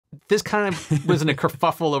this kind of was in a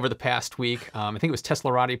kerfuffle over the past week. I think it was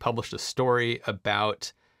Teslarati published a story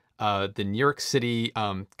about the New York City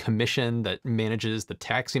commission that manages the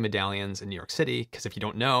taxi medallions in New York City. Because if you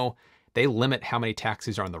don't know, they limit how many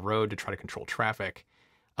taxis are on the road to try to control traffic.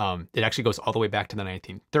 It actually goes all the way back to the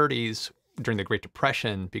 1930s during the Great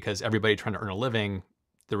Depression, because everybody trying to earn a living,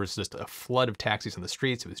 there was just a flood of taxis on the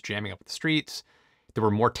streets. It was jamming up the streets. There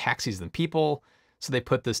were more taxis than people. So they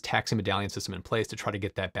put this taxi medallion system in place to try to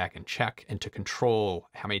get that back in check and to control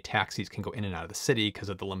how many taxis can go in and out of the city because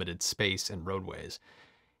of the limited space and roadways.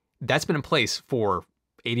 That's been in place for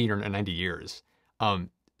 80 or 90 years.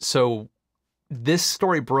 So this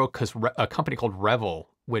story broke because a company called Revel,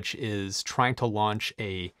 which is trying to launch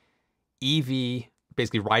a EV,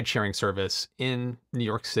 basically ride-sharing service in New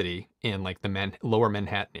York City, in like the lower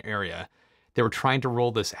Manhattan area. They were trying to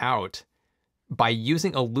roll this out by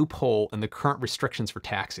using a loophole in the current restrictions for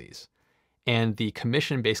taxis. And the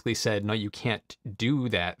commission basically said, no, you can't do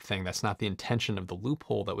that thing. That's not the intention of the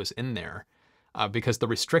loophole that was in there. Because the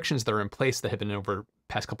restrictions that are in place that have been over the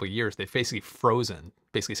past couple of years, they've basically frozen,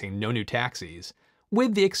 basically saying no new taxis,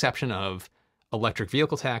 with the exception of electric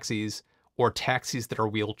vehicle taxis or taxis that are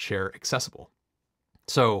wheelchair accessible.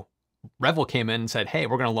 So Revel came in and said, hey,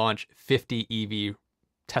 we're going to launch 50 EV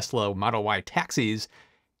Tesla Model Y taxis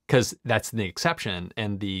because that's the exception.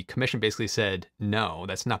 And the commission basically said, no,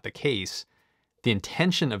 that's not the case. The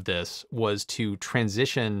intention of this was to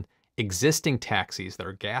transition existing taxis that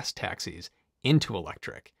are gas taxis into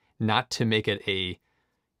electric, not to make it a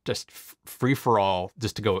just free-for-all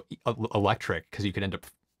just to go electric, because you could end up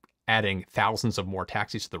adding thousands of more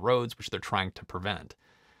taxis to the roads, which they're trying to prevent.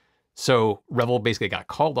 So Revel basically got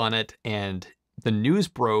called on it, and the news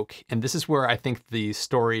broke, and this is where I think the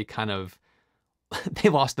story kind of, they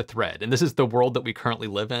lost the thread. And this is the world that we currently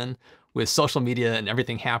live in, with social media and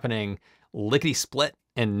everything happening lickety-split,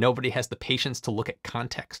 and nobody has the patience to look at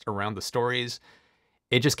context around the stories.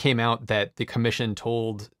 It just came out that the commission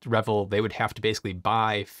told Revel they would have to basically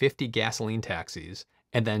buy 50 gasoline taxis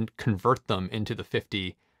and then convert them into the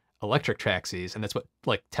 50 electric taxis. And that's what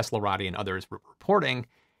like Teslarati and others were reporting.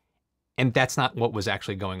 And that's not what was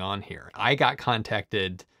actually going on here. I got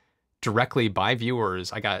contacted directly by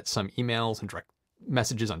viewers. I got some emails and direct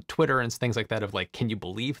messages on Twitter and things like that of like, can you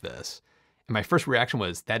believe this? And my first reaction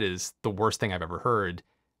was, that is the worst thing I've ever heard.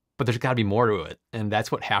 But there's got to be more to it. And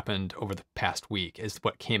that's what happened over the past week, is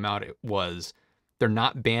what came out. It was, they're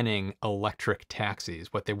not banning electric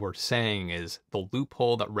taxis. What they were saying is the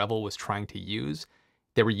loophole that Revel was trying to use,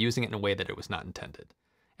 they were using it in a way that it was not intended.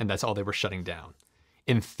 And that's all they were shutting down.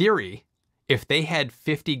 In theory, if they had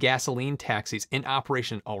 50 gasoline taxis in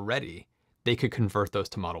operation already, they could convert those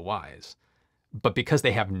to Model Ys. But because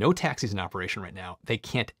they have no taxis in operation right now, they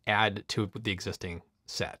can't add to the existing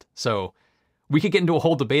set. So we could get into a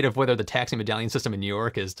whole debate of whether the taxi medallion system in New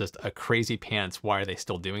York is just a crazy pants. Why are they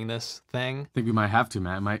still doing this thing? I think we might have to,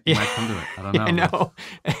 man. It might come to it. I don't know. I know.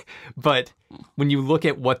 But when you look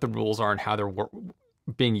at what the rules are and how they're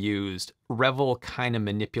being used, Revel kind of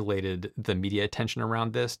manipulated the media attention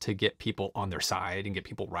around this to get people on their side and get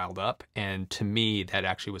people riled up. And to me, that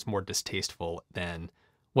actually was more distasteful than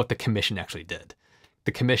what the commission actually did.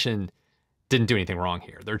 The commission didn't do anything wrong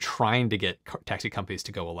here. They're trying to get taxi companies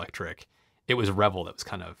to go electric. It was Revel that was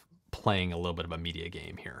kind of playing a little bit of a media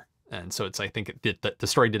game here. And so I think the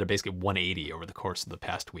story did a basically 180 over the course of the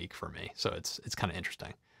past week for me. So it's kind of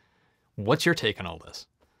interesting. What's your take on all this?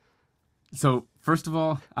 So first of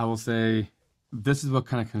all, I will say this is what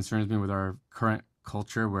kind of concerns me with our current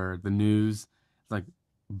culture, where the news, like,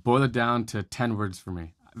 boil it down to 10 words for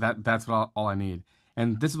me. That's all I need.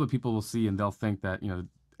 And this is what people will see, and they'll think that,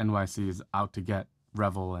 NYC is out to get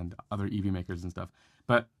Revel and other EV makers and stuff.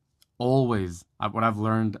 But always, what I've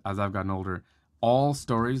learned as I've gotten older, all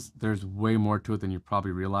stories, there's way more to it than you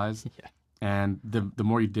probably realize. Yeah. And the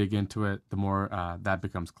more you dig into it, the more that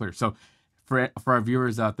becomes clear. So for our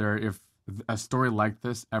viewers out there, if a story like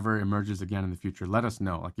this ever emerges again in the future, let us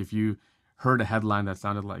know. Like, if you heard a headline that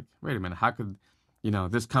sounded like, wait a minute, how could,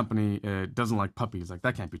 this company doesn't like puppies? Like,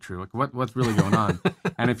 that can't be true. Like, what's really going on?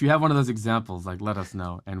 And if you have one of those examples, like, let us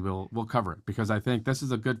know, and we'll cover it, because I think this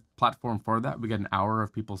is a good platform for that. We get an hour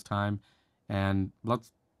of people's time, and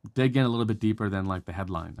let's dig in a little bit deeper than like the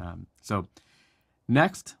headline. So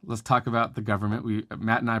next, let's talk about the government.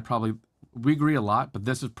 Matt and I we agree a lot, but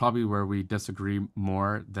this is probably where we disagree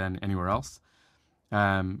more than anywhere else.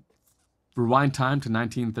 Rewind time to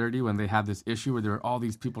 1930, when they had this issue where there were all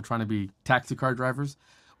these people trying to be taxi car drivers.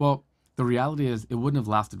 Well, the reality is it wouldn't have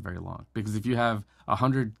lasted very long, because if you have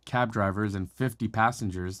 100 cab drivers and 50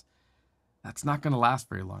 passengers, that's not going to last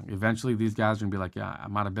very long. Eventually, these guys are going to be like, yeah,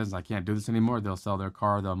 I'm out of business. I can't do this anymore. They'll sell their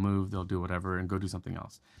car, they'll move, they'll do whatever and go do something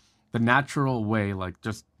else. The natural way, like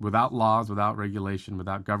just without laws, without regulation,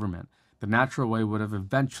 without government, the natural way would have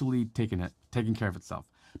eventually taken care of itself.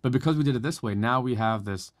 But because we did it this way, now we have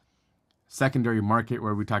this secondary market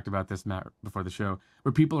where we talked about this, Matt, before the show,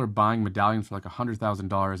 where people are buying medallions for like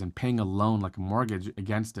 $100,000 and paying a loan, like a mortgage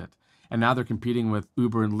against it. And now they're competing with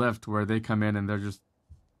Uber and Lyft, where they come in and they're just,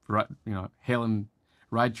 hailing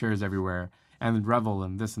ride shares everywhere, and Revel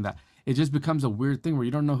and this and that. It just becomes a weird thing where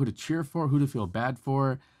you don't know who to cheer for, who to feel bad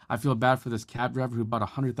for. I feel bad for this cab driver who bought a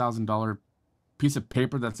 $100,000 piece of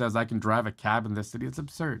paper that says I can drive a cab in this city. It's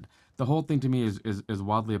absurd. The whole thing to me is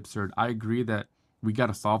wildly absurd. I agree that we got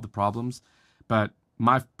to solve the problems, but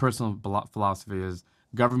my personal philosophy is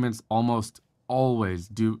governments almost always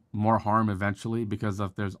do more harm eventually because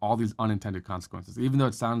of there's all these unintended consequences. Even though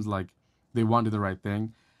it sounds like they want to do the right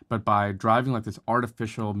thing, but by driving like this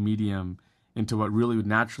artificial medium into what really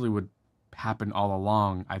naturally would happen all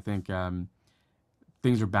along, I think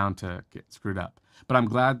things are bound to get screwed up. But I'm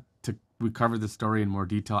glad we covered this story in more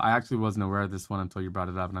detail. I actually wasn't aware of this one until you brought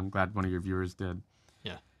it up, and I'm glad one of your viewers did.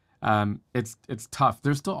 Yeah. It's tough.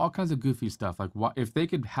 There's still all kinds of goofy stuff. Like, if they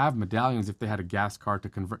could have medallions, if they had a gas car to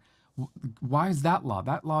convert, why is that law?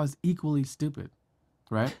 That law is equally stupid,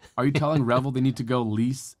 right? Are you telling Revel they need to go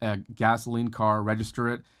lease a gasoline car, register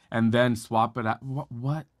it, and then swap it out?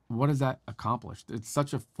 What does that accomplish? It's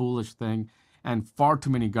such a foolish thing, and far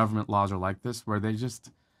too many government laws are like this, where they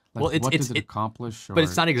just like, well, what does it accomplish? But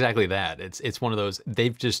it's not exactly that. It's one of those,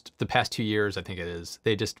 they've just, the past 2 years, I think it is,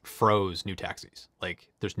 they just froze new taxis. Like,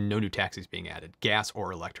 there's no new taxis being added, gas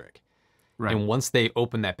or electric. Right. And once they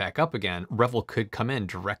open that back up again, Revel could come in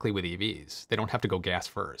directly with EVs. They don't have to go gas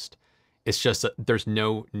first. It's just that there's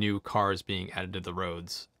no new cars being added to the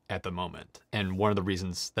roads at the moment. And one of the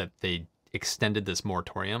reasons that they extended this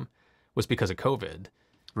moratorium was because of COVID.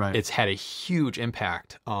 Right. It's had a huge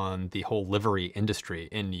impact on the whole livery industry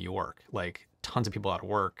in New York. Like, tons of people out of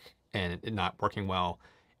work and it not working well.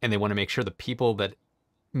 And they want to make sure the people that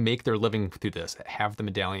make their living through this, that have the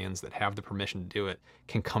medallions, that have the permission to do it,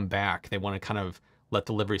 can come back. They want to kind of let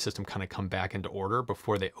the livery system kind of come back into order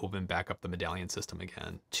before they open back up the medallion system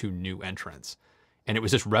again to new entrants. And it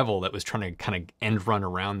was just Revel that was trying to kind of end run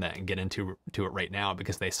around that and get into it right now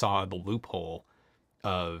because they saw the loophole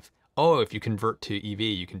of, oh, if you convert to EV,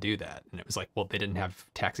 you can do that. And it was like, well, they didn't have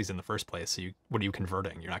taxis in the first place. So what are you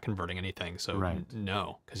converting? You're not converting anything. So right.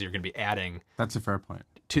 No, because you're going to be adding. That's a fair point.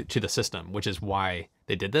 To the system, which is why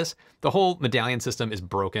they did this. The whole medallion system is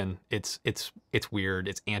broken. It's weird.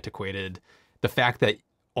 It's antiquated. The fact that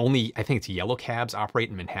only, I think it's yellow cabs operate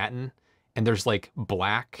in Manhattan, and there's like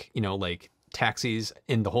black, like taxis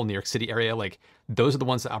in the whole New York City area. Like, those are the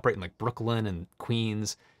ones that operate in like Brooklyn and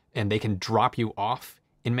Queens, and they can drop you off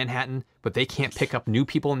in Manhattan, but they can't pick up new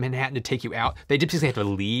people in Manhattan to take you out. They just basically have to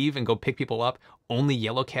leave and go pick people up. Only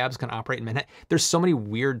yellow cabs can operate in Manhattan. There's so many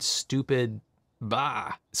weird, stupid,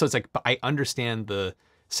 So it's like, but I understand the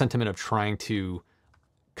sentiment of trying to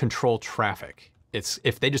control traffic. It's,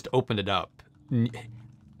 if they just opened it up. I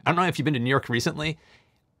don't know if you've been to New York recently,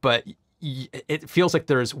 but it feels like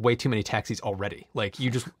there's way too many taxis already. Like,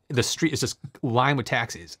 the street is just lined with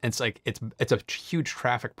taxis. And it's like, it's a huge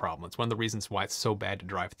traffic problem. It's one of the reasons why it's so bad to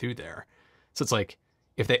drive through there. So it's like,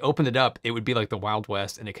 if they opened it up, it would be like the Wild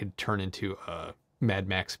West, and it could turn into a Mad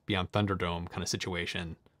Max Beyond Thunderdome kind of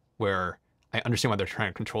situation where I understand why they're trying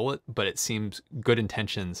to control it, but it seems good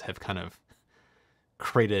intentions have kind of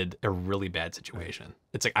created a really bad situation.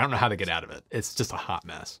 It's like, I don't know how to get out of it. It's just a hot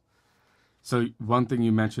mess. So one thing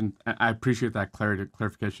you mentioned, I appreciate that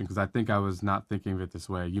clarification, because I think I was not thinking of it this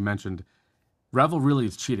way. You mentioned Revel really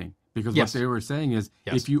is cheating, because Yes. what they were saying is,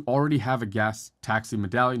 Yes. if you already have a gas taxi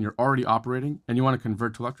medallion, you're already operating, and you want to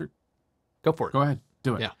convert to electric, Go for it. go ahead,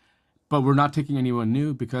 do it. Yeah. But we're not taking anyone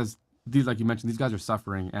new, because these, like you mentioned, these guys are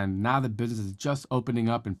suffering, and now the business is just opening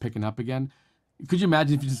up and picking up again. Could you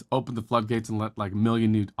imagine if you just opened the floodgates and let like a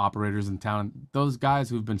million new operators in town? Those guys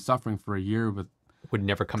who've been suffering for a year with Would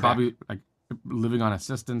never come back. probably like living on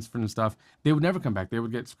assistance and stuff, they would never come back. They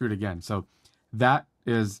would get screwed again. So that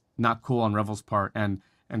is not cool on Revel's part, and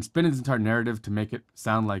spinning this entire narrative to make it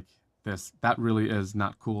sound like this, that really is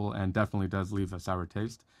not cool, and definitely does leave a sour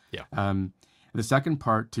taste. Yeah. The second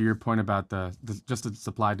part, to your point about just the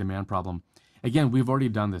supply demand problem, again, we've already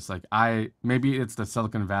done this. Like, maybe it's the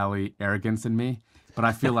Silicon Valley arrogance in me, but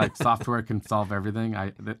I feel like software can solve everything.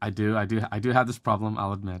 I do have this problem,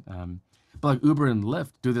 I'll admit. But like Uber and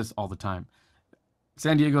Lyft do this all the time.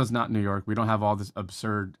 San Diego is not New York. We don't have all this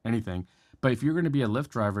absurd anything. But if you're going to be a Lyft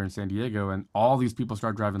driver in San Diego and all these people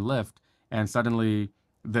start driving Lyft, and suddenly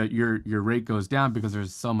your rate goes down because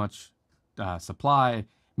there's so much supply.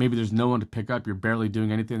 Maybe there's no one to pick up. You're barely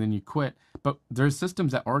doing anything, then you quit. But there's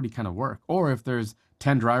systems that already kind of work. Or if there's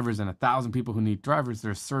 10 drivers and 1,000 people who need drivers,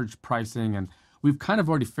 there's surge pricing, and we've kind of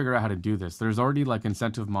already figured out how to do this. There's already like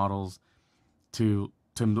incentive models to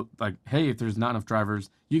like, hey, if there's not enough drivers,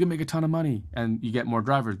 you can make a ton of money and you get more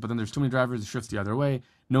drivers. But then there's too many drivers, it shifts the other way.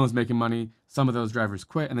 No one's making money. Some of those drivers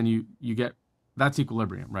quit, and then you get that's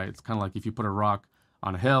equilibrium, right? It's kind of like if you put a rock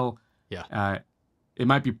on a hill. Yeah. It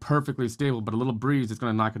might be perfectly stable, but a little breeze is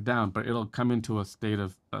going to knock it down, but it'll come into a state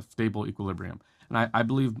of a stable equilibrium. And I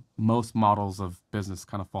believe most models of business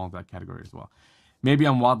kind of fall into that category as well. Maybe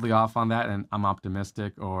I'm wildly off on that and I'm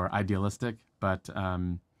optimistic or idealistic, but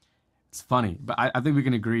it's funny. But I think we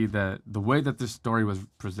can agree that the way that this story was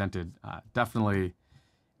presented definitely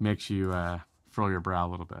makes you furrow your brow a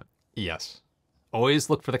little bit. Yes. Always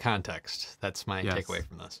look for the context. That's my Yes. takeaway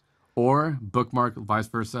from this. Or bookmark vice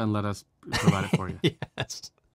versa and let us provide it for you. Yes.